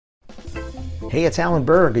Hey, it's Alan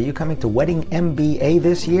Berg. Are you coming to Wedding MBA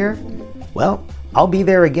this year? Well, I'll be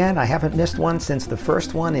there again. I haven't missed one since the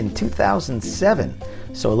first one in 2007.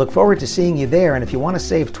 So I look forward to seeing you there. And if you want to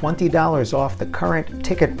save $20 off the current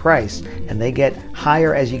ticket price, and they get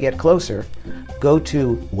higher as you get closer, go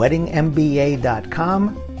to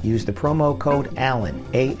weddingmba.com. Use the promo code ALAN,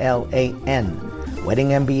 A-L-A-N.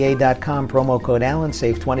 weddingmba.com, promo code ALAN,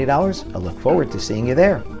 save $20. I look forward to seeing you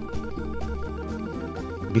there.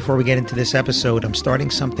 Before we get into this episode, I'm starting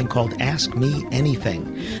something called Ask Me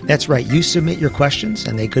Anything. That's right, you submit your questions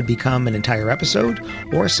and they could become an entire episode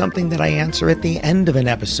or something that I answer at the end of an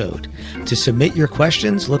episode. To submit your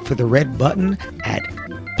questions, look for the red button at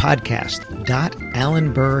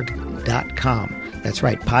podcast.alanberg.com. That's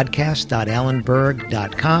right,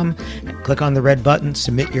 podcast.alanberg.com. Click on the red button,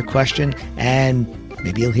 submit your question, and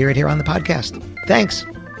maybe you'll hear it here on the podcast. Thanks.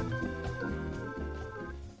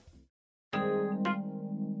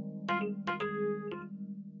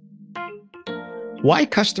 Why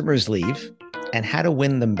customers leave and how to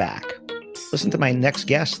win them back. Listen to my next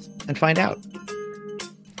guest and find out.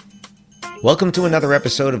 Welcome to another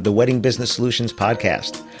episode of the Wedding Business Solutions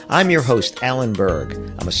Podcast. I'm your host, Alan Berg.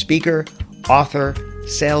 I'm a speaker, author,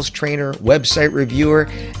 sales trainer, website reviewer,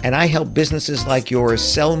 and I help businesses like yours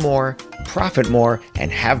sell more, profit more,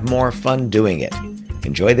 and have more fun doing it.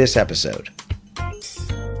 Enjoy this episode.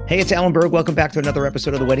 Hey, it's Alan Berg. Welcome back to another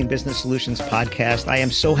episode of the Wedding Business Solutions Podcast. I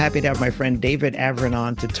am so happy to have my friend David Avrin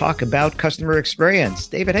on to talk about customer experience.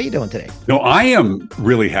 David, how you doing today? No, I am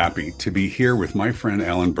really happy to be here with my friend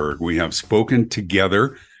Alan Berg. We have spoken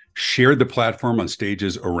together, shared the platform on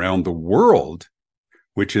stages around the world,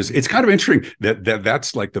 which is, it's kind of interesting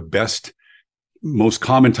that's like the best, most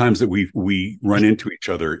common times that we run into each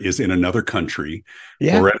other is in another country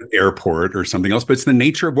or at an airport or something else. But it's the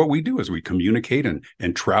nature of what we do as we communicate and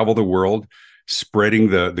travel the world, spreading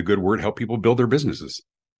the good word, help people build their businesses.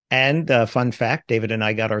 And fun fact, David and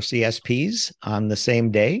I got our CSPs on the same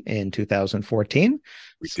day in 2014.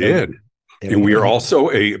 We did. And we are also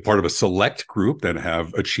a part of a select group that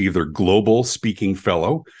have achieved their global speaking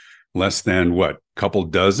fellow. Less than couple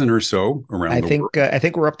dozen or so around the world. I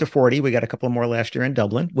think we're up to 40. We got a couple more last year in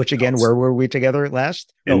Dublin, which again, where were we together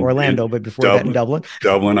last? Orlando, but before that in Dublin.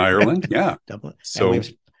 Dublin, Ireland. Yeah. Dublin. So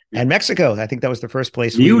and Mexico. I think that was the first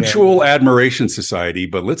place. Mutual Admiration Society,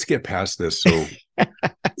 but let's get past this. So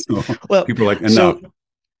well, people are like, enough.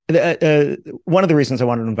 One of the reasons I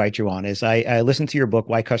wanted to invite you on is I listened to your book,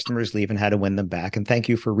 Why Customers Leave and How to Win Them Back. And thank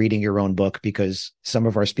you for reading your own book, because some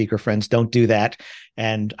of our speaker friends don't do that.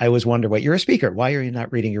 And I always wonder, you're a speaker. Why are you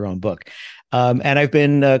not reading your own book? And I've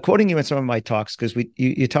been quoting you in some of my talks because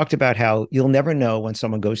you talked about how you'll never know when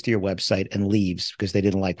someone goes to your website and leaves because they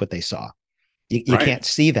didn't like what they saw. You can't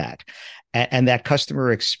see that. And that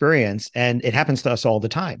customer experience, and it happens to us all the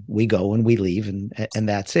time. We go and we leave, and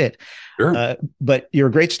that's it. Sure. But you're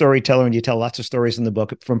a great storyteller, and you tell lots of stories in the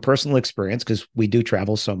book from personal experience, because we do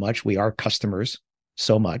travel so much. We are customers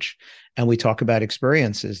so much, and we talk about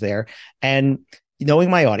experiences there. And knowing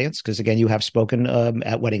my audience, because again, you have spoken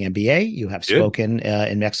at Wedding MBA, you have spoken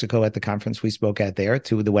in Mexico at the conference we spoke at there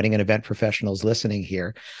to the wedding and event professionals listening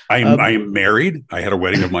here. I am married. I had a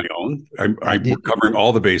wedding of my own. I'm covering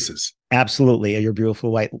all the bases. Absolutely. Your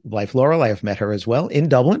beautiful wife, Laurel, I have met her as well in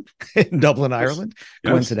Dublin, Ireland,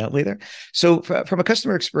 coincidentally there. So from a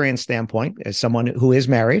customer experience standpoint, as someone who is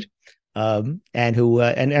married and who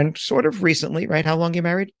and sort of recently, right? How long you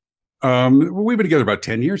married? We've been together about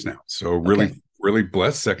 10 years now. So really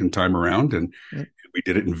blessed second time around. And we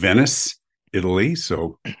did it in Venice, Italy.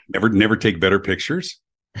 So never take better pictures.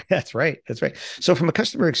 That's right. So from a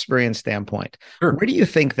customer experience standpoint, where do you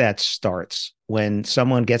think that starts when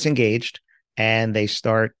someone gets engaged and they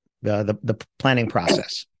start the planning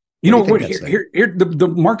process?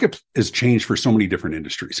 The market has changed for so many different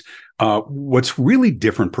industries. What's really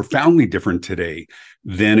different, profoundly different today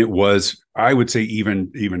than it was, I would say,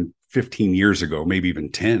 even 15 years ago, maybe even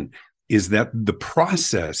 10, is that the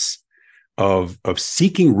process of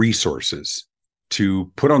seeking resources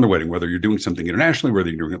to put on the wedding, whether you're doing something internationally, whether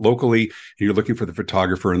you're doing it locally, and you're looking for the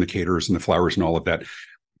photographer and the caterers and the flowers and all of that.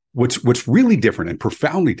 What's really different and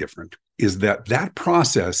profoundly different is that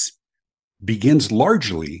process begins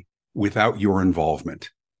largely without your involvement.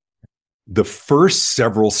 The first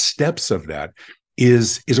several steps of that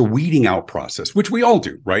is a weeding out process, which we all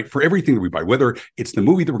do, right? For everything that we buy, whether it's the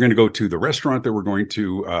movie that we're going to go to, the restaurant that we're going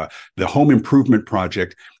to, the home improvement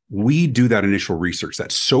project, we do that initial research.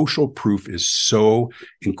 That social proof is so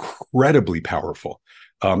incredibly powerful.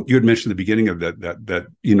 You had mentioned at the beginning of that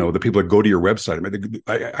the people that go to your website.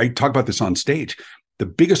 I talk about this on stage. The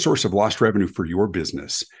biggest source of lost revenue for your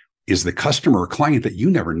business is the customer or client that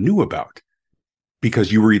you never knew about.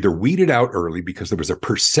 because you were either weeded out early because there was a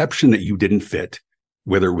perception that you didn't fit,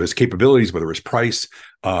 whether it was capabilities, whether it was price,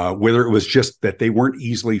 whether it was just that they weren't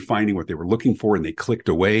easily finding what they were looking for and they clicked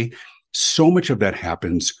away. So much of that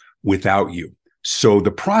happens without you. So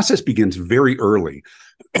the process begins very early,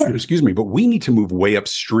 excuse me, but we need to move way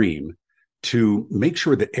upstream to make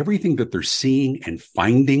sure that everything that they're seeing and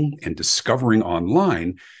finding and discovering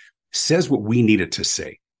online says what we need it to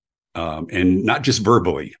say. And not just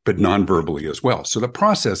verbally, but non-verbally as well. So the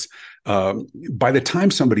process, by the time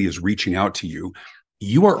somebody is reaching out to you,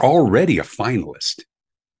 you are already a finalist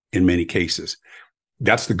in many cases.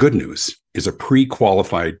 That's the good news, is a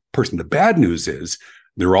pre-qualified person. The bad news is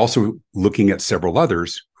they're also looking at several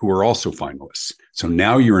others who are also finalists. So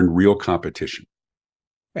now you're in real competition.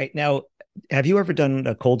 Right. Now, have you ever done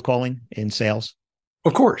a cold calling in sales?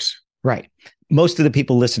 Of course. Right. Most of the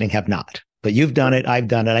people listening have not, but you've done it. I've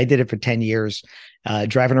done it. I did it for 10 years,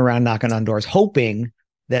 driving around, knocking on doors, hoping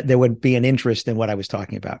that there would be an interest in what I was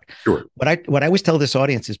talking about. Sure. What I always tell this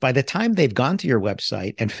audience is by the time they've gone to your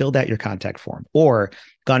website and filled out your contact form or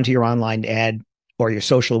gone to your online ad or your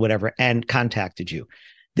social, whatever, and contacted you,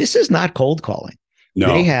 this is not cold calling. No.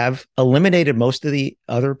 They have eliminated most of the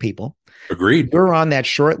other people. Agreed. You're on that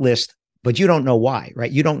short list, but you don't know why,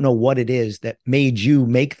 right? You don't know what it is that made you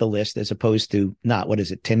make the list as opposed to not. What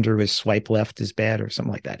is it? Tinder is swipe left is bad or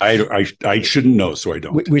something like that. I shouldn't know, so I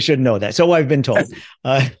don't. We should know that. So I've been told.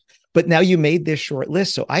 But now you made this short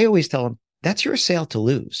list. So I always tell them that's your sale to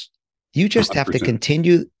lose. You just 100%. Have to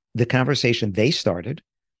continue the conversation they started,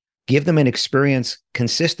 give them an experience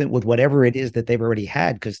consistent with whatever it is that they've already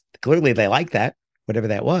had, because clearly they like that, whatever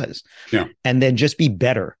that was. Yeah. And then just be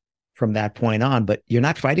better from that point on. But you're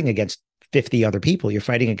not fighting against 50 other people. You're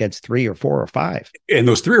fighting against 3 or 4 or 5. And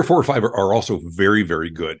those 3 or 4 or 5 are also very, very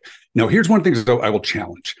good. Now, here's one of the things that I will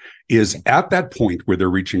challenge is at that point where they're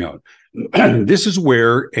reaching out. This is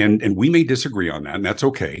where, and we may disagree on that, and that's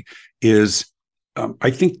okay, is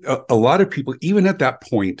I think a lot of people, even at that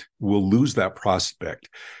point, will lose that prospect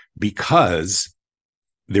because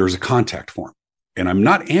there's a contact form. And I'm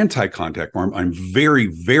not anti-contact form. I'm very,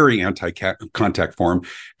 very anti-contact form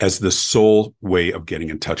as the sole way of getting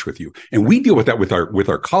in touch with you. And we deal with that with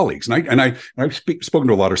our colleagues. And I've spoken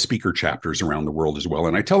to a lot of speaker chapters around the world as well.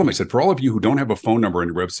 And I tell them, I said, for all of you who don't have a phone number on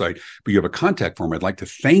your website, but you have a contact form, I'd like to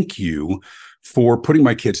thank you for putting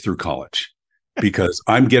my kids through college because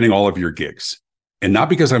I'm getting all of your gigs. And not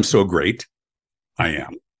because I'm so great. I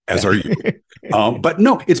am, as are you. But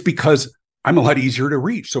no, it's because I'm a lot easier to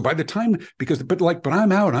reach. So by the time, but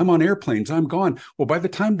I'm out, I'm on airplanes, I'm gone. Well, by the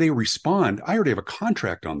time they respond, I already have a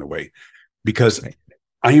contract on the way because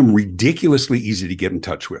I am ridiculously easy to get in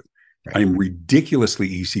touch with. Right. I am ridiculously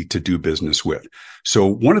easy to do business with. So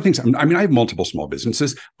one of the things, I have multiple small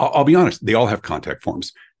businesses. I'll be honest, they all have contact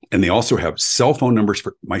forms. And they also have cell phone numbers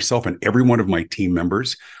for myself and every one of my team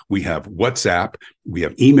members. We have WhatsApp. We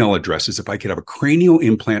have email addresses. If I could have a cranial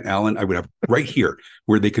implant, Alan, I would have right here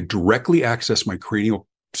where they could directly access my cranial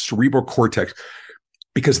cerebral cortex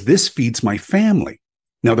because this feeds my family.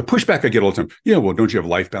 Now, the pushback I get all the time, yeah, well, don't you have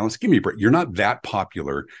life balance? Give me a break. You're not that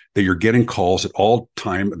popular that you're getting calls at all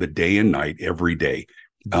time of the day and night every day.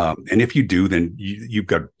 And if you do, then you've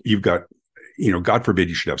got, God forbid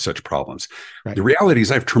you should have such problems. Right. The reality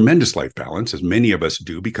is I have tremendous life balance, as many of us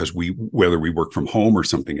do, because whether we work from home or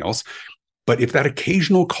something else. But if that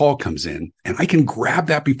occasional call comes in and I can grab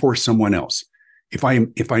that before someone else,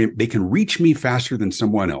 they can reach me faster than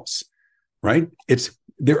someone else, right?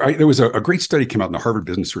 There was a great study came out in the Harvard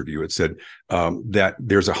Business Review. It said that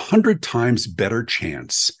there's 100 times better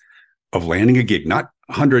chance of landing a gig, not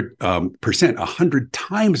 100%, 100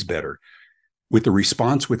 times better with the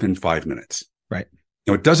response within 5 minutes. Right.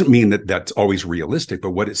 Now, it doesn't mean that that's always realistic,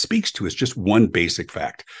 but what it speaks to is just one basic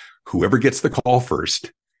fact. Whoever gets the call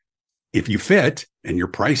first, if you fit and you're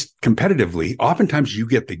priced competitively, oftentimes you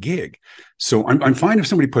get the gig. So I'm fine if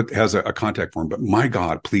somebody has a contact form, but my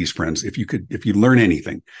God, please, friends, if you learn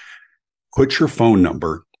anything, put your phone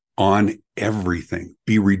number on everything.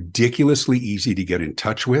 Be ridiculously easy to get in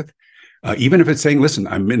touch with. Even if it's saying, listen,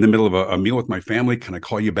 I'm in the middle of a meal with my family. Can I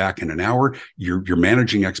call you back in an hour? You're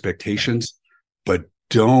managing expectations, but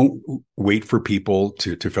don't wait for people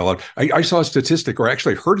to fill out. I saw a statistic, or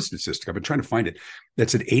actually I heard a statistic. I've been trying to find it. That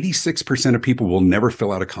said 86% of people will never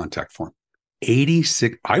fill out a contact form.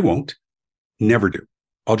 86. I won't. Never do.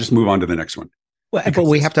 I'll just move on to the next one. Well, but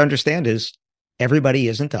we have to understand is everybody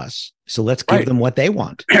isn't us. So let's give them what they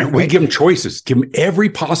want. Right? We give them choices. Give them every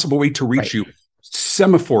possible way to reach you.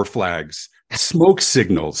 Semaphore flags, smoke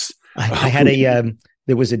signals. I had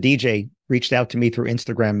there was a DJ reached out to me through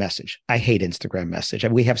Instagram message. I hate Instagram message.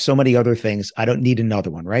 We have so many other things. I don't need another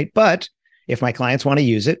one, right? But If my clients want to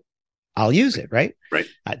use it, I'll use it, right? Right.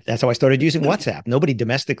 That's how I started using WhatsApp. Nobody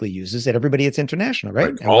domestically uses it. Everybody, it's international,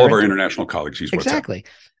 right? Right. All of our international colleagues use WhatsApp. Exactly.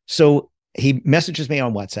 So he messages me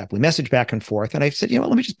on WhatsApp. We message back and forth. And I said,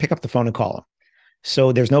 let me just pick up the phone and call him.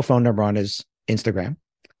 So there's no phone number on his Instagram.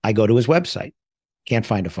 I go to his website. Can't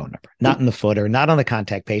find a phone number. Not in the footer, not on the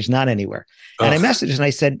contact page, not anywhere. And I messaged and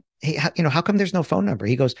I said, hey, how come there's no phone number?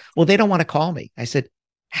 He goes, well, they don't want to call me. I said,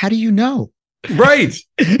 how do you know? Right.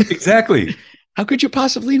 Exactly. How could you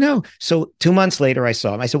possibly know? So 2 months later, I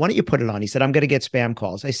saw him. I said, why don't you put it on? He said, I'm going to get spam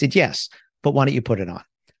calls. I said, yes, but why don't you put it on?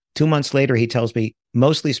 2 months later, he tells me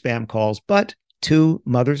mostly spam calls, but 2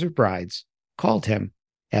 mothers of brides called him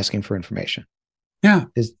asking for information. Yeah.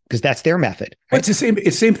 Because that's their method. Right? It's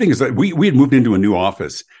the same thing as that we had moved into a new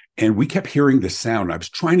office and we kept hearing this sound. I was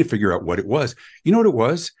trying to figure out what it was. You know what it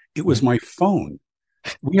was? It was my phone.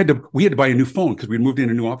 We had to buy a new phone because we moved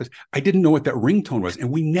into a new office. I didn't know what that ringtone was,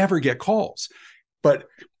 and we never get calls. But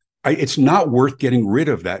it's not worth getting rid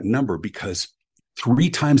of that number because 3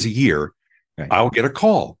 times a year, I'll get a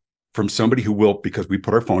call from somebody who will, because we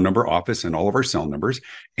put our phone number, office, and all of our cell numbers,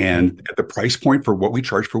 and at the price point for what we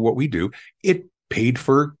charge for what we do, it paid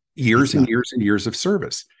for years and years and years of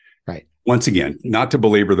service. Right. Once again, not to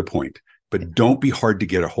belabor the point, but don't be hard to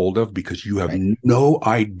get a hold of because you have no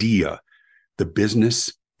idea the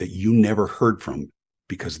business that you never heard from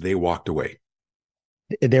because they walked away.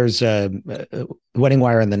 There's Wedding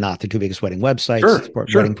Wire and The Knot, the 2 biggest wedding websites, Sure.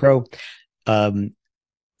 Wedding Pro.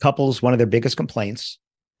 Couples, one of their biggest complaints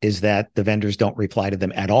is that the vendors don't reply to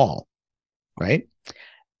them at all, right?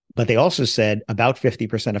 But they also said about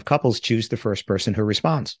 50% of couples choose the first person who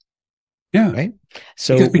responds. Yeah. Right.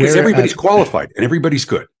 So because everybody's qualified and everybody's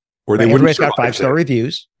good. Or they everybody's got 5-star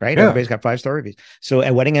reviews, right? Yeah. Everybody's got 5-star reviews. So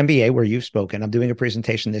at Wedding MBA, where you've spoken, I'm doing a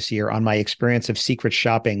presentation this year on my experience of secret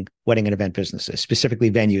shopping wedding and event businesses,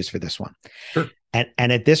 specifically venues for this one. Sure. And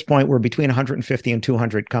at this point, we're between 150 and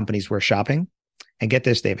 200 companies we're shopping. And get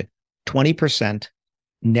this, David, 20%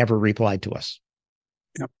 never replied to us.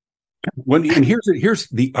 Yeah. And here's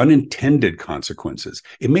the unintended consequences.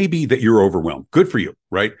 It may be that you're overwhelmed. Good for you,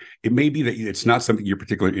 right? It may be that it's not something you're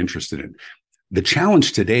particularly interested in. The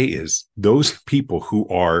challenge today is those people who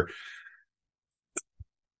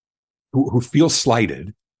feel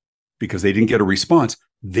slighted because they didn't get a response,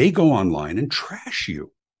 they go online and trash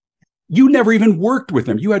you. You never even worked with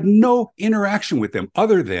them. You had no interaction with them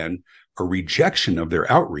other than a rejection of their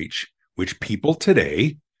outreach, which people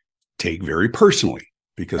today take very personally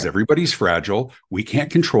because everybody's fragile. We can't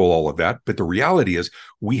control all of that. But the reality is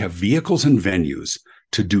we have vehicles and venues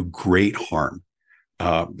to do great harm.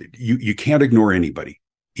 You can't ignore anybody,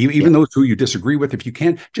 even those who you disagree with. If you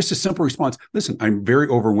can, just a simple response. Listen, I'm very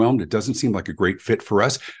overwhelmed. It doesn't seem like a great fit for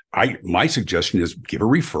us. My suggestion is give a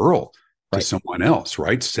referral to someone else,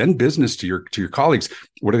 right? Send business to your colleagues.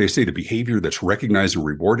 What do they say? The behavior that's recognized and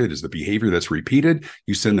rewarded is the behavior that's repeated.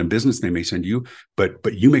 You send them business, they may send you. But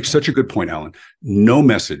you make such a good point, Alan. No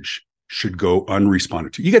message should go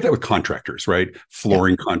unresponded to. You get that with contractors, right?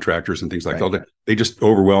 Flooring contractors and things like that. They just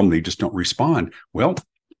overwhelm. They just don't respond. Well,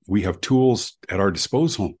 we have tools at our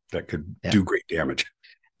disposal that could do great damage.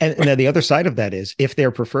 And then the other side of that is if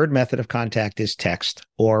their preferred method of contact is text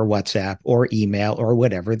or WhatsApp or email or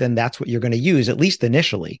whatever, then that's what you're going to use, at least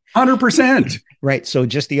initially. 100%. Right. So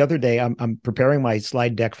just the other day, I'm preparing my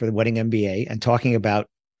slide deck for the Wedding MBA and talking about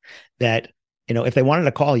that. If they wanted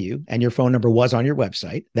to call you and your phone number was on your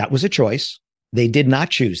website, that was a choice. They did not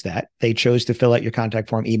choose that. They chose to fill out your contact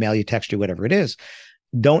form, email you, text you, whatever it is.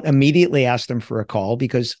 Don't immediately ask them for a call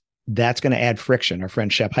because that's going to add friction. Our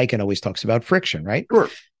friend Shep Hyken always talks about friction, right? Sure.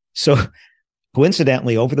 So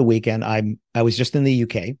coincidentally, over the weekend, I was just in the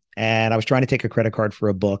UK and I was trying to take a credit card for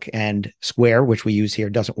a book, and Square, which we use here,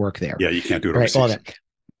 doesn't work there. Yeah, you can't do it overseas. All that.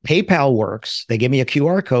 PayPal works. They give me a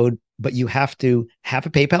QR code, but you have to have a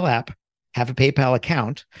PayPal app, have a PayPal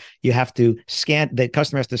account. You have to scan, the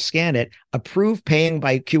customer has to scan it, approve paying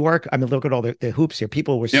by QR. I mean, look at all the hoops here.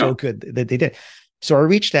 People were so good that they did. So I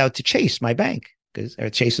reached out to Chase, my bank, because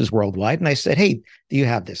Chase is worldwide. And I said, hey, do you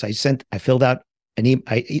have this? I sent an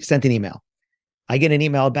email. I get an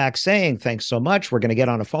email back saying, thanks so much. We're going to get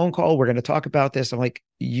on a phone call. We're going to talk about this. I'm like,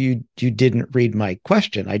 you didn't read my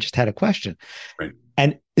question. I just had a question. Right.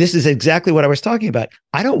 And this is exactly what I was talking about.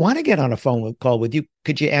 I don't want to get on a phone call with you.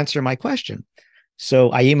 Could you answer my question?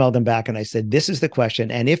 So I emailed them back and I said, this is the question.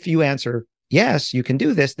 And if you answer, yes, you can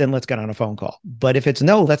do this, then let's get on a phone call. But if it's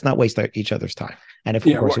no, let's not waste each other's time. And of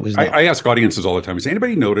course it was no. I ask audiences all the time, does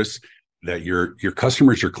anybody notice that your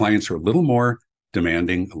customers, your clients are a little more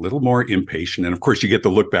demanding, a little more impatient? And of course you get the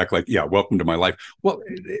look back like, yeah, welcome to my life. Well,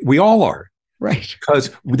 we all are. Right.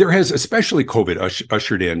 Because there has, especially COVID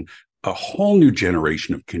ushered in a whole new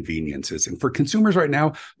generation of conveniences. And for consumers right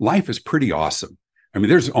now, life is pretty awesome. I mean,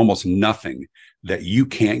 there's almost nothing that you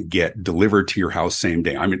can't get delivered to your house same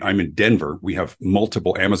day. I'm in Denver. We have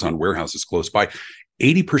multiple Amazon warehouses close by.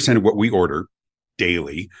 80% of what we order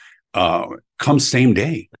daily comes same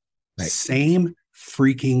day. Right. Same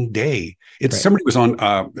freaking day. It's Right. Somebody was on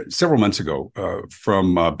several months ago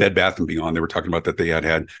from Bed Bath and Beyond. They were talking about that they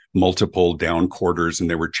had multiple down quarters and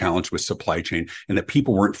they were challenged with supply chain and that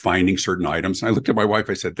people weren't finding certain items. And I looked at my wife.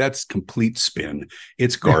 I said, "That's complete spin.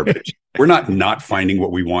 It's garbage. We're not finding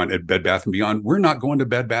what we want at Bed Bath and Beyond. We're not going to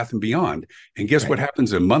Bed Bath and Beyond." And guess what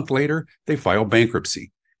happens? A month later, they file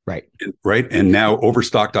bankruptcy. Right. Right. And now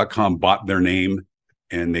Overstock.com bought their name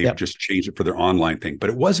and they've just changed it for their online thing. But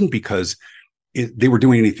it wasn't because they were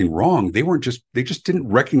doing anything wrong. They just didn't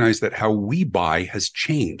recognize that how we buy has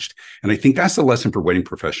changed. And I think that's the lesson for wedding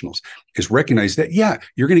professionals is recognize that, yeah,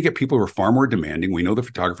 you're going to get people who are far more demanding. We know the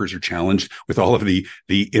photographers are challenged with all of the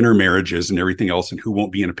intermarriages and everything else and who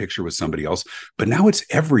won't be in a picture with somebody else. But now it's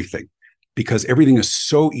everything because everything is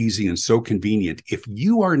so easy and so convenient. If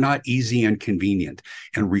you are not easy and convenient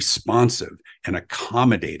and responsive and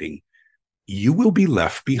accommodating, you will be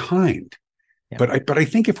left behind. Yeah. But I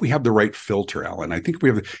think if we have the right filter, Alan, I think we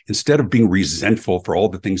have, instead of being resentful for all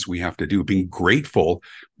the things we have to do, being grateful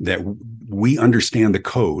that we understand the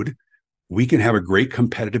code, we can have a great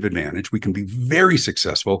competitive advantage. We can be very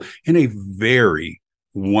successful in a very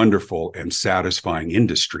wonderful and satisfying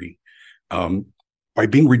industry by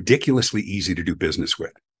being ridiculously easy to do business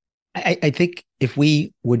with. I think if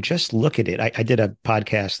we would just look at it, I did a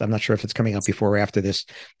podcast. I'm not sure if it's coming up before or after this.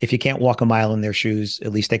 If you can't walk a mile in their shoes,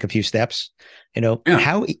 at least take a few steps.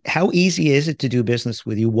 How easy is it to do business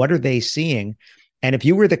with you? What are they seeing? And if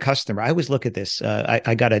you were the customer, I always look at this.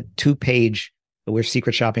 I got a 2-page, we're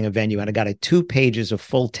secret shopping a venue, and I got 2 pages of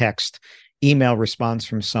full text email response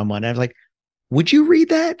from someone. And I was like, would you read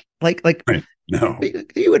that? Like, right. No,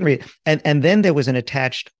 you wouldn't read it. And then there was an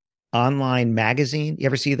attached online magazine. You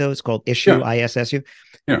ever see those called Issue, ISSU?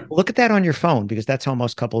 Yeah. Look at that on your phone because that's how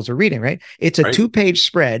most couples are reading, right? It's a 2-page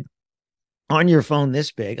spread on your phone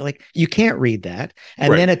this big. Like you can't read that.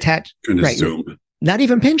 And then attach, Zoom. Not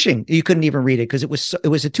even pinching. You couldn't even read it because it was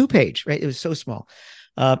a 2-page, right? It was so small.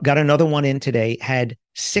 Got another one in today, had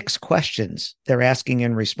 6 questions they're asking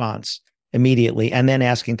in response immediately and then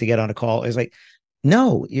asking to get on a call. It's like,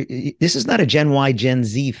 no, this is not a Gen Y, Gen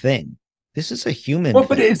Z thing. This is a human thing.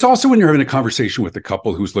 But it's also when you're having a conversation with a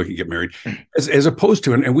couple who's looking to get married, as opposed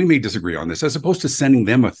to, and we may disagree on this, as opposed to sending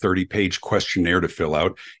them a 30-page questionnaire to fill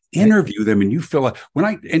out, interview them and you fill out.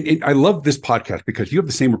 And I love this podcast because you have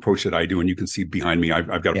the same approach that I do, and you can see behind me,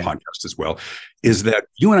 I've got a podcast as well, is that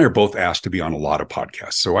you and I are both asked to be on a lot of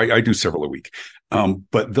podcasts. So I do several a week.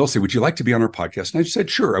 But they'll say, would you like to be on our podcast? And I said,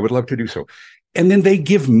 sure, I would love to do so. And then they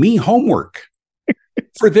give me homework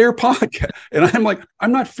for their podcast. And I'm like,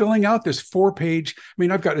 I'm not filling out this 4-page. I mean,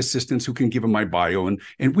 I've got assistants who can give them my bio and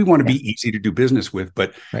we want to be easy to do business with,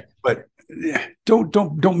 but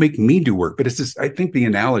don't make me do work. But it's just, I think the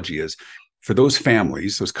analogy is for those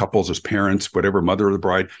families, those couples, those parents, whatever, mother or the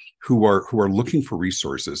bride who are looking for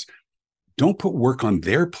resources, don't put work on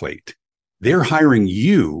their plate. They're hiring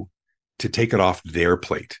you to take it off their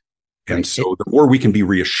plate. And so the more we can be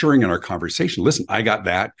reassuring in our conversation, listen, I got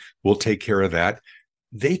that. We'll take care of that.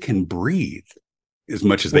 They can breathe as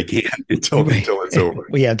much as they can until it's over.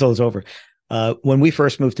 Until it's over. When we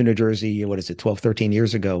first moved to New Jersey, 12, 13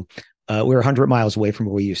 years ago, we were 100 miles away from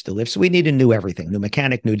where we used to live. So we needed new everything, new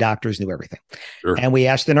mechanic, new doctors, new everything. Sure. And we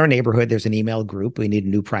asked in our neighborhood, there's an email group, we need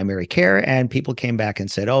new primary care. And people came back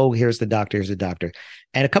and said, oh, here's the doctor.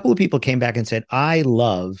 And a couple of people came back and said, I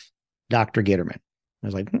love Dr. Gitterman. I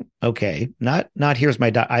was like, okay, not here's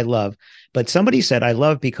my I love, but somebody said I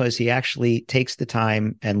love because he actually takes the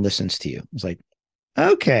time and listens to you. I was like,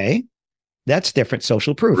 okay, that's different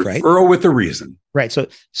social proof, right? Referral with a reason. Right.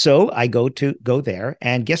 So I go there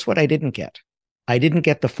and guess what I didn't get? I didn't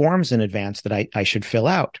get the forms in advance that I should fill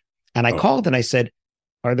out. And I called and I said,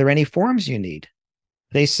 are there any forms you need?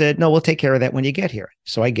 They said, no, we'll take care of that when you get here.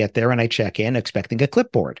 So I get there and I check in expecting a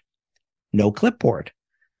clipboard. No clipboard.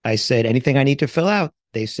 I said, anything I need to fill out?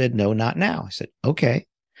 They said, no, not now. I said, okay,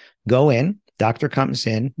 go in. Doctor comes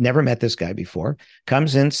in, never met this guy before,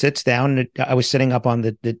 comes in, sits down. I was sitting up on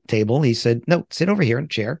the table. He said, no, sit over here in a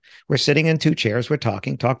chair. We're sitting in 2 chairs. We're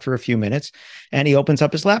talked for a few minutes. And he opens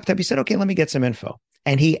up his laptop. He said, okay, let me get some info.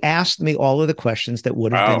 And he asked me all of the questions that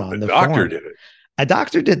would have been on the form. Doctor did it. A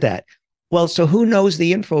doctor did that. Well, so who knows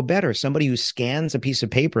the info better? Somebody who scans a piece of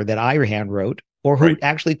paper that I hand wrote or who Right.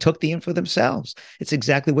 actually took the info themselves. It's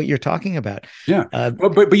exactly what you're talking about. Yeah. Well,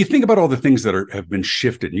 but you think about all the things that have been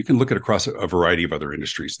shifted, and you can look at across a variety of other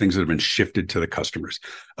industries, things that have been shifted to the customers.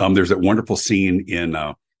 There's that wonderful scene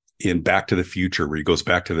in Back to the Future where he goes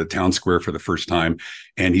back to the town square for the first time,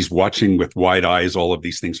 and he's watching with wide eyes all of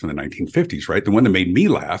these things from the 1950s. Right. The one that made me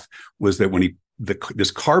laugh was that when this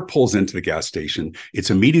car pulls into the gas station, it's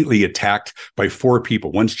immediately attacked by four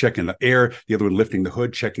people. One's checking the air, the other one lifting the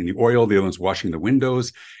hood, checking the oil, the other one's washing the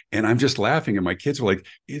windows. And I'm just laughing. And my kids were like,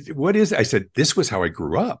 what is it? I said, this was how I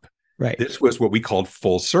grew up. Right. This was what we called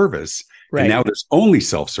full service. Right. And now there's only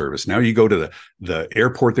self-service. Now you go to the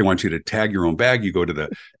airport, they want you to tag your own bag. You go to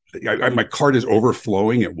my cart is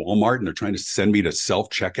overflowing at Walmart and they're trying to send me to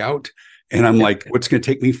self-checkout. And I'm like, what's going to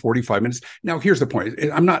take me 45 minutes? Now, here's the point.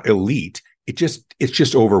 I'm not elite. It's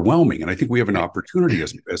just overwhelming. And I think we have an opportunity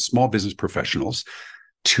as small business professionals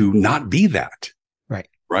to not be that.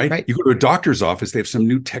 Right. You go to a doctor's office, they have some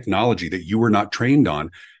new technology that you were not trained on.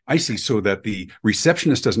 I see. So that the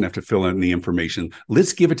receptionist doesn't have to fill in the information.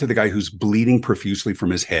 Let's give it to the guy who's bleeding profusely from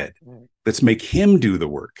his head. Let's make him do the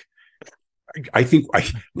work. I think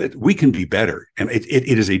we can be better. And it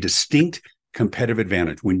is a distinct competitive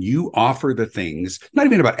advantage when you offer the things, not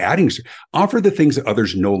even about adding, offer the things that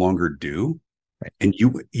others no longer do. Right. And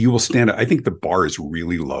you will stand out. I think the bar is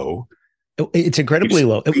really low. It's incredibly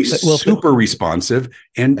low. Be super responsive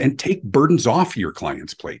and take burdens off your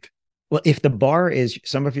client's plate. Well, if the bar is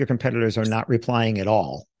some of your competitors are not replying at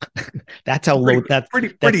all, that's how low. That's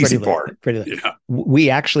pretty easy low. Bar. Pretty low.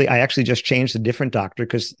 Yeah. I actually just changed a different doctor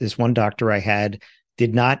because this one doctor I had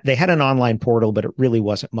they had an online portal, but it really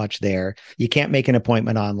wasn't much there. You can't make an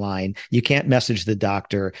appointment online. You can't message the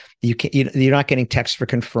doctor. You're not getting text for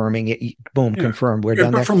confirming it. Boom, confirmed. We're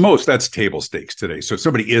done. But for most, that's table stakes today. So if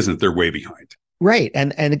somebody isn't, they're way behind. Right.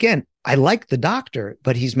 And again, I like the doctor,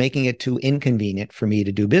 but he's making it too inconvenient for me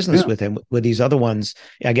to do business with him. With these other ones,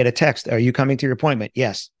 I get a text. Are you coming to your appointment?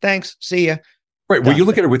 Yes. Thanks. See ya. Right. Well, you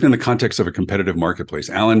look at it within the context of a competitive marketplace.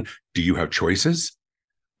 Alan, do you have choices?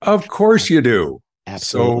 Of course you do.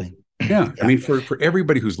 Absolutely. So, yeah. I mean, for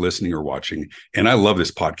everybody who's listening or watching, and I love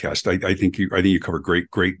this podcast. I think you cover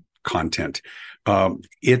great content.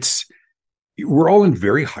 We're all in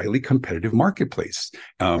very highly competitive marketplace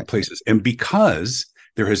places, and because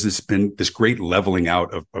there has been this great leveling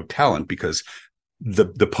out of talent, because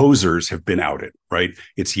the posers have been outed. Right?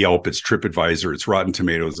 It's Yelp, it's TripAdvisor, it's Rotten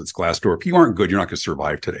Tomatoes, it's Glassdoor. If you aren't good, you're not going to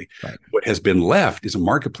survive today. Right. What has been left is a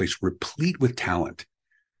marketplace replete with talent.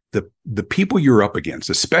 The people you're up against,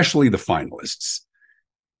 especially the finalists,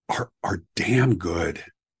 are damn good.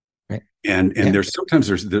 Right. And there's sometimes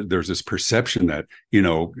there's this perception that,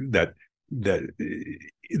 that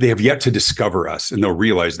they have yet to discover us, and they'll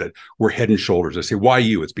realize that we're head and shoulders. I say, why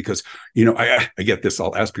you? It's because, I get this.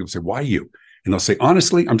 I'll ask people, say, why you? And they'll say,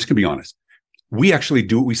 honestly, I'm just gonna be honest. We actually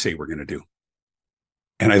do what we say we're going to do.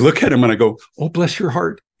 And I look at them and I go, oh, bless your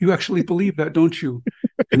heart. You actually believe that, don't you?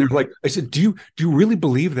 And they're like, I said, do you really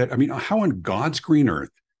believe that? I mean, how on God's green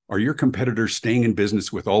earth are your competitors staying in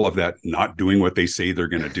business with all of that, not doing what they say they're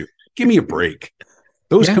going to do? Give me a break.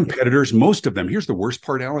 Those competitors, most of them, here's the worst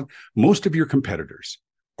part, Alan, most of your competitors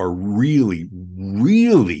are really,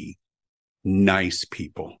 really nice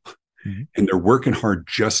people. Mm-hmm. And they're working hard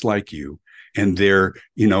just like you. And they're,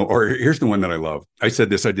 or here's the one that I love. I said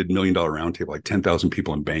this, I did $1 Million Roundtable, like 10,000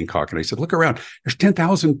 people in Bangkok. And I said, look around, there's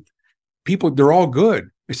 10,000 people. They're all good.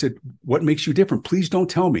 I said, what makes you different? Please don't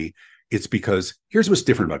tell me it's because here's what's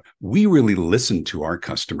different about it. We really listen to our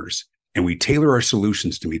customers and we tailor our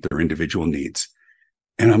solutions to meet their individual needs.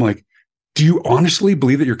 And I'm like, do you honestly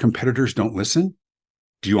believe that your competitors don't listen?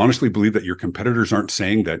 Do you honestly believe that your competitors aren't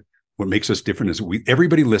saying that what makes us different is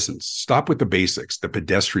everybody listens? Stop with the basics, the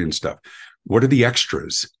pedestrian stuff. What are the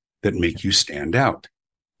extras that make you stand out?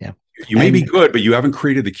 Yeah. You may be good, but you haven't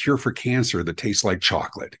created the cure for cancer that tastes like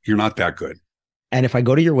chocolate. You're not that good. And if I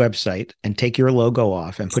go to your website and take your logo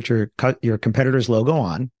off and put your competitor's logo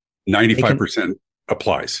on, 95%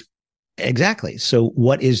 applies. Exactly. So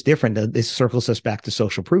what is different? This circles us back to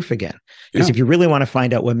social proof again. Because if you really want to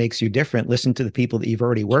find out what makes you different, listen to the people that you've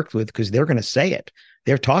already worked with, because they're going to say it.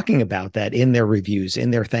 They're talking about that in their reviews, in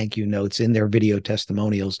their thank you notes, in their video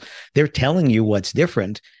testimonials. They're telling you what's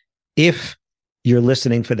different if you're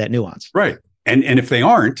listening for that nuance. Right. And if they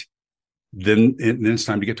aren't, then it's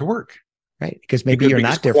time to get to work. Right. Because you're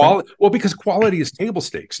not different. Because quality is table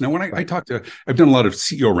stakes. Now, when I talk to, I've done a lot of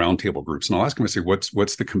CEO roundtable groups, and I'll ask them, I say,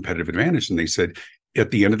 what's the competitive advantage? And they said, at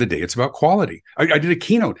the end of the day, it's about quality. I did a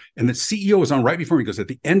keynote and the CEO was on right before me. He goes, at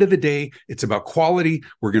the end of the day, it's about quality.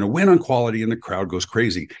 We're going to win on quality. And the crowd goes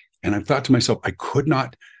crazy. And I thought to myself, I could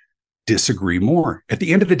not disagree more. At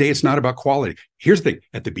the end of the day, it's not about quality. Here's the thing.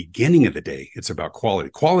 At the beginning of the day, it's about quality.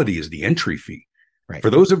 Quality is the entry fee. Right. For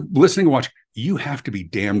those of listening and watching, you have to be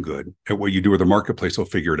damn good at what you do, or the marketplace will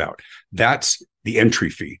figure it out. That's the entry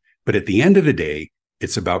fee. But at the end of the day,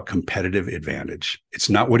 it's about competitive advantage. It's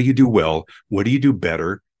not what do you do well? What do you do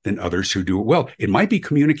better than others who do it well? It might be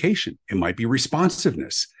communication. It might be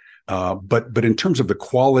responsiveness. But in terms of the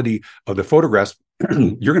quality of the photographs,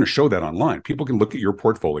 you're going to show that online. People can look at your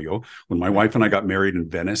portfolio. When my wife and I got married in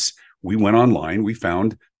Venice, we went online. We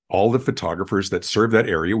found all the photographers that serve that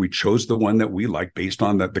area. We chose the one that we like based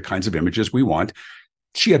on the kinds of images we want.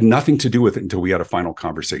 She had nothing to do with it until we had a final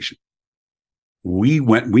conversation. We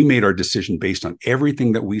made our decision based on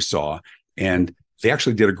everything that we saw, and they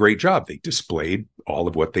actually did a great job. They displayed all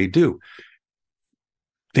of what they do.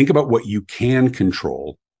 Think about what you can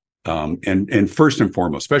control. And first and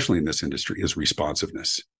foremost, especially in this industry, is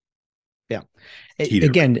responsiveness. Yeah.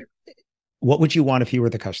 Again, what would you want if you were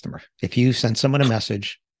the customer? If you sent someone a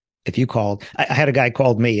message, if you called, I had a guy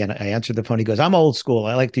called me and I answered the phone. He goes, I'm old school.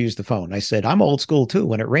 I like to use the phone. I said, I'm old school too.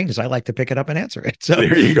 When it rings, I like to pick it up and answer it. So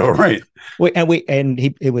there you go. Right.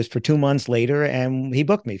 It was for 2 months later and he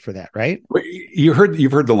booked me for that. Right. You've heard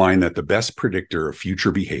the line that the best predictor of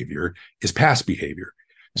future behavior is past behavior.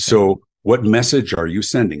 Okay. So what message are you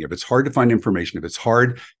sending? If it's hard to find information, if it's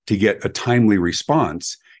hard to get a timely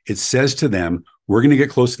response, it says to them, we're going to get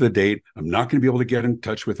close to the date. I'm not going to be able to get in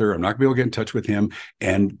touch with her. I'm not going to be able to get in touch with him.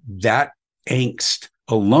 And that angst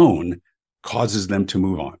alone causes them to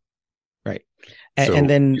move on. Right. So and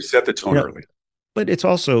then you set the tone early. But it's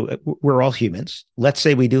also, we're all humans. Let's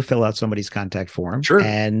say we do fill out somebody's contact form. Sure.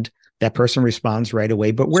 And that person responds right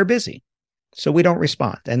away, but we're busy. So we don't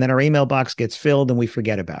respond. And then our email box gets filled and we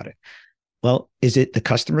forget about it. Well, is it the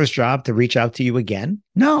customer's job to reach out to you again?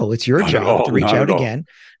 No, it's your job to reach out again,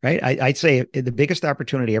 right? I'd say the biggest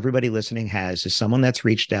opportunity everybody listening has is someone that's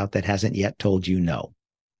reached out that hasn't yet told you no.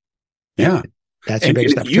 Yeah. That's your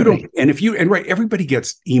biggest opportunity. Everybody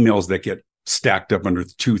gets emails that get stacked up under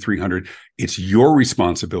 200-300. It's your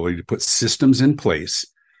responsibility to put systems in place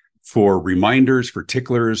for reminders, for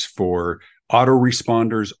ticklers, for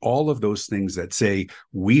autoresponders, all of those things that say,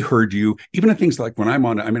 we heard you. Even the things like when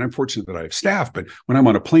I'm fortunate that I have staff, but when I'm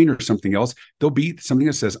on a plane or something else, there'll be something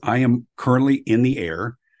that says, I am currently in the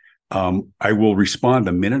air. I will respond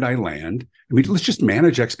the minute I land. I mean, let's just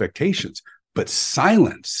manage expectations. But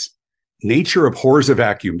silence, nature abhors a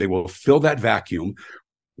vacuum. They will fill that vacuum,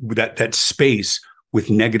 that space with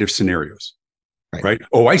negative scenarios. Right.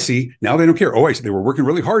 Oh, I see. Now they don't care. Oh, I see. They were working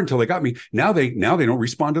really hard until they got me. Now they don't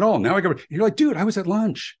respond at all. Now I got. You're like, dude, I was at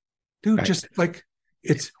lunch, dude. Right. Just like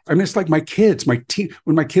it's like my kids, when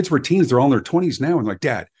my kids were teens, they're all in their 20s now, and like,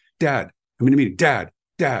 Dad, I'm in a meeting. Dad,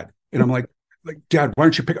 and I'm like, Dad, why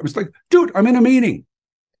don't you pick up? It's like, dude, I'm in a meeting.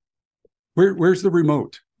 Where's the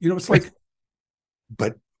remote? It's like,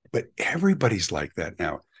 but everybody's like that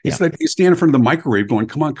now. It's like you stand in front of the microwave going,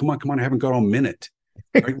 come on. I haven't got a minute.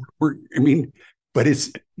 Right? But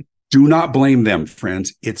do not blame them,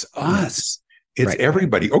 friends. It's us. It's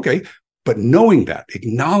everybody. Okay. But knowing that,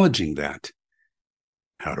 acknowledging that,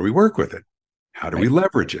 how do we work with it? How do we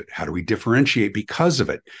leverage it? How do we differentiate because of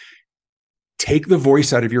it? Take the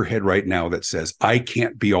voice out of your head right now that says, I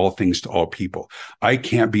can't be all things to all people. I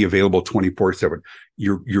can't be available 24/7.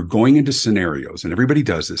 You're going into scenarios, and everybody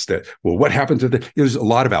does this, what happens to there's a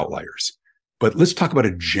lot of outliers. But let's talk about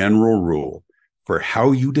a general rule for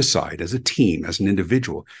how you decide as a team, as an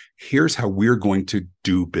individual. Here's how we're going to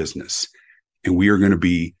do business. And we are going to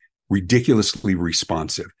be ridiculously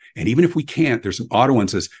responsive. And even if we can't, there's an auto one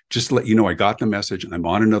says, just to let you know, I got the message. I'm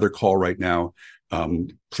on another call right now.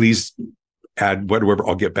 Please add whatever.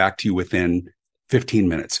 I'll get back to you within 15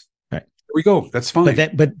 minutes. Right. There we go. That's fine.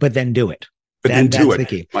 But then do it. Then do it. The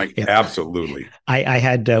key. Like, absolutely. I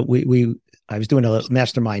had, I was doing a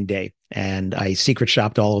mastermind day and I secret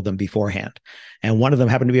shopped all of them beforehand. And one of them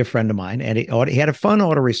happened to be a friend of mine, and he had a fun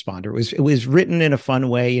autoresponder. It was written in a fun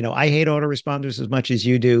way. I hate autoresponders as much as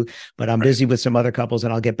you do, but I'm busy with some other couples,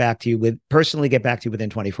 and I'll get back to you within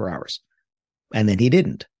 24 hours. And then he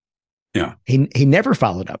didn't. Yeah. He never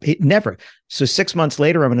followed up. He never. So 6 months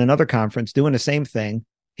later, I'm in another conference doing the same thing.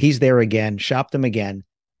 He's there again, shopped them again,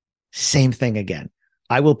 same thing again.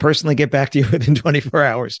 I will personally get back to you within 24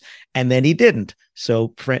 hours. And then he didn't.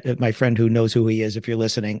 So my friend who knows who he is, if you're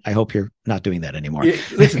listening, I hope you're not doing that anymore. Yeah,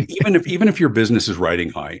 listen, even if your business is riding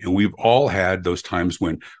high, and we've all had those times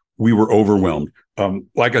when we were overwhelmed.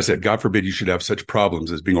 Like I said, God forbid you should have such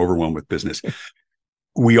problems as being overwhelmed with business.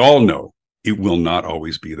 We all know it will not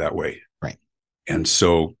always be that way. Right. And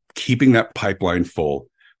so keeping that pipeline full,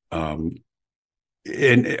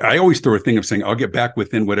 and I always throw a thing of saying, I'll get back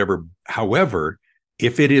within whatever. However,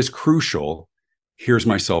 if it is crucial, here's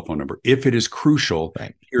my cell phone number. If it is crucial,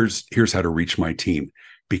 Right. here's how to reach my team.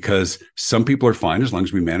 Because some people are fine as long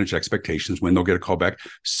as we manage expectations when they'll get a call back.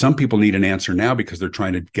 Some people need an answer now because they're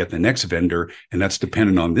trying to get the next vendor, and that's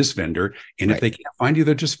dependent on this vendor. And Right. if they can't find you,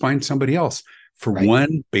 they'll just find somebody else for Right.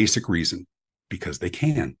 one basic reason, because they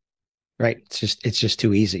can. Right. It's just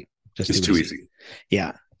too easy. It's too easy.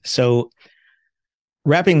 Yeah. So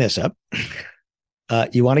wrapping this up,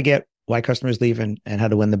 you want to get Why Customers Leave and How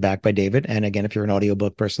to Win Them Back by David. And again, if you're an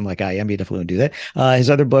audiobook person like I am, you definitely do that. His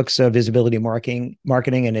other books, Visibility Marketing,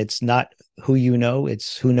 and it's not who you know,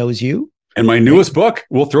 it's who knows you. And my newest book,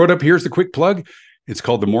 we'll throw it up. Here's the quick plug. It's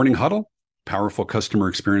called The Morning Huddle: Powerful Customer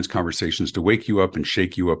Experience Conversations to Wake You Up and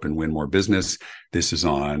Shake You Up and Win More Business. This is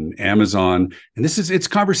on Amazon. And it's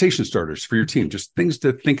conversation starters for your team, just things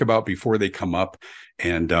to think about before they come up.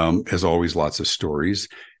 And as always, lots of stories.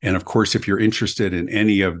 And of course, if you're interested in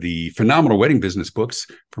any of the phenomenal wedding business books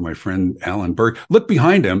from my friend Alan Berg, look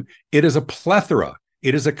behind him. It is a plethora.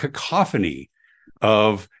 It is a cacophony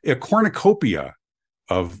of a cornucopia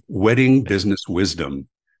of wedding business wisdom.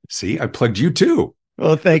 See, I plugged you too.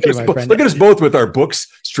 Well, thank you, my friend. Look at us both with our books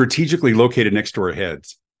strategically located next to our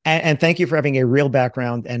heads. And thank you for having a real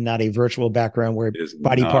background and not a virtual background where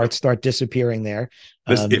body parts start disappearing there.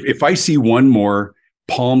 If I see one more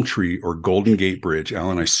palm tree or Golden Gate Bridge,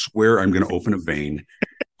 Alan, I swear I'm going to open a vein.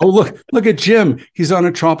 Oh, look at Jim. He's on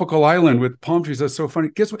a tropical island with palm trees. That's so funny.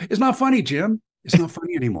 Guess what? It's not funny, Jim. It's not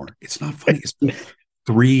funny anymore. It's not funny. It's been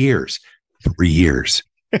 3 years. 3 years.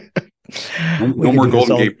 No more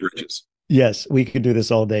Golden Gate Bridges. Yes, we could do this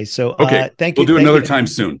all day. So okay, thank you. We'll do it another time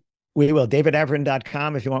soon. We will.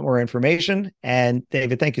 DavidAvrin.com if you want more information. And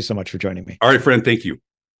David, thank you so much for joining me. All right, friend. Thank you.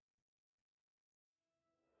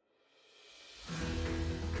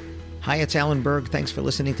 Hi, it's Alan Berg. Thanks for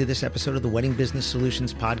listening to this episode of the Wedding Business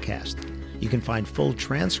Solutions Podcast. You can find full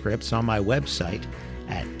transcripts on my website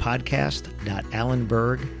at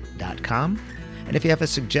podcast.alanberg.com. And if you have a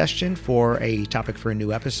suggestion for a topic for a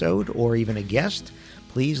new episode or even a guest,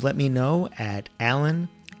 please let me know at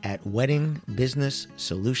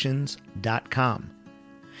alan@weddingbusinesssolutions.com.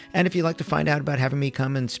 And if you'd like to find out about having me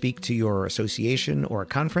come and speak to your association or a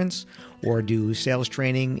conference, or do sales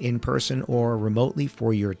training in person or remotely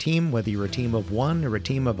for your team, whether you're a team of 1 or a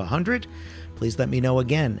team of 100, please let me know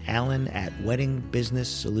again,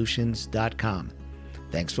 alan@weddingbusinesssolutions.com.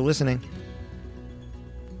 Thanks for listening.